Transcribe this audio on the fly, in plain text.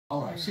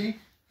Right, see,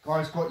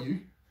 guy's got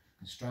you.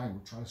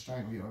 Strangle, trying to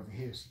strangle you over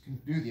here, so you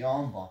can do the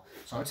arm bar.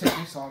 So I take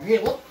this arm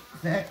here, whoop,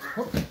 there,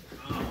 whoop,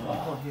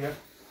 up on here,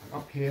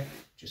 up here,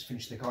 just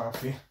finish the guy up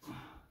here,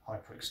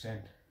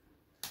 hyperextend,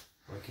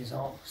 break his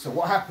arm. So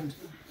what happened?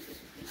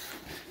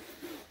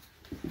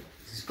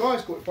 This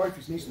guy's got both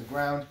his knees on the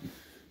ground,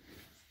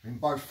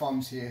 and both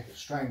thumbs here,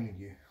 strangling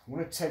you. I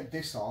want to take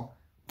this arm,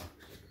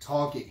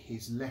 target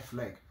his left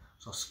leg.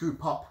 So I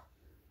scoop up,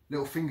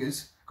 little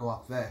fingers go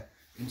up there,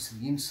 into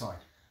the inside.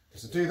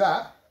 As I do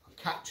that,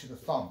 I capture the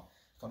thumb.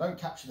 If I don't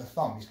capture the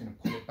thumb, he's going to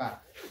pull it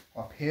back.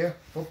 Up here,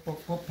 boop, boop,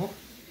 boop, boop.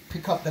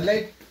 Pick up the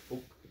leg.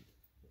 Boop.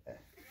 There.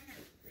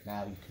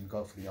 Now you can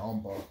go for the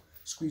arm bar.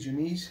 Squeeze your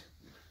knees,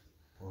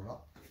 pull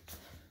up,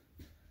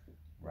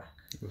 rack.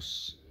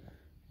 Yes.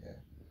 Yeah.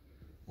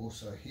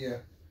 Also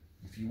here,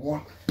 if you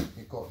want,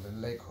 you've got the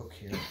leg hook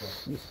here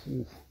as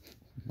well.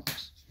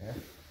 Nice. Yeah.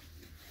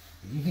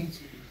 You need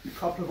a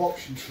couple of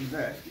options from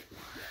there.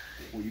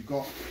 What you've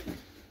got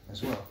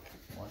as well.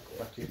 Right,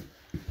 go back in.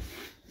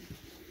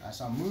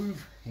 As I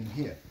move him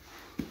here,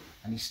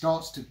 and he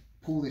starts to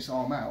pull this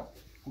arm out,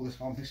 bro. You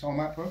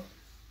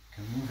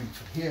can move him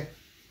to here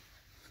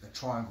for the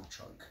triangle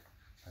choke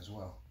as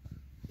well.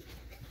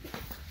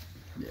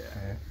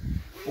 Yeah.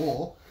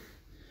 Or,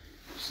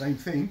 same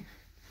thing,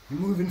 you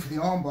move in for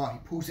the arm bar, he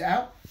pulls it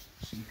out,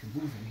 so you can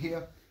move him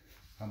here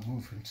and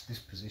move him to this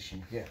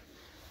position here.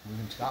 Move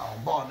into that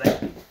arm bar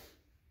there.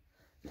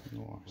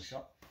 Nice. Push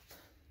up.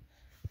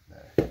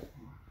 There.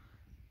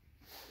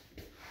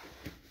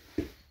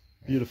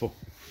 Beautiful.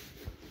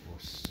 Of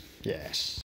course. Yes.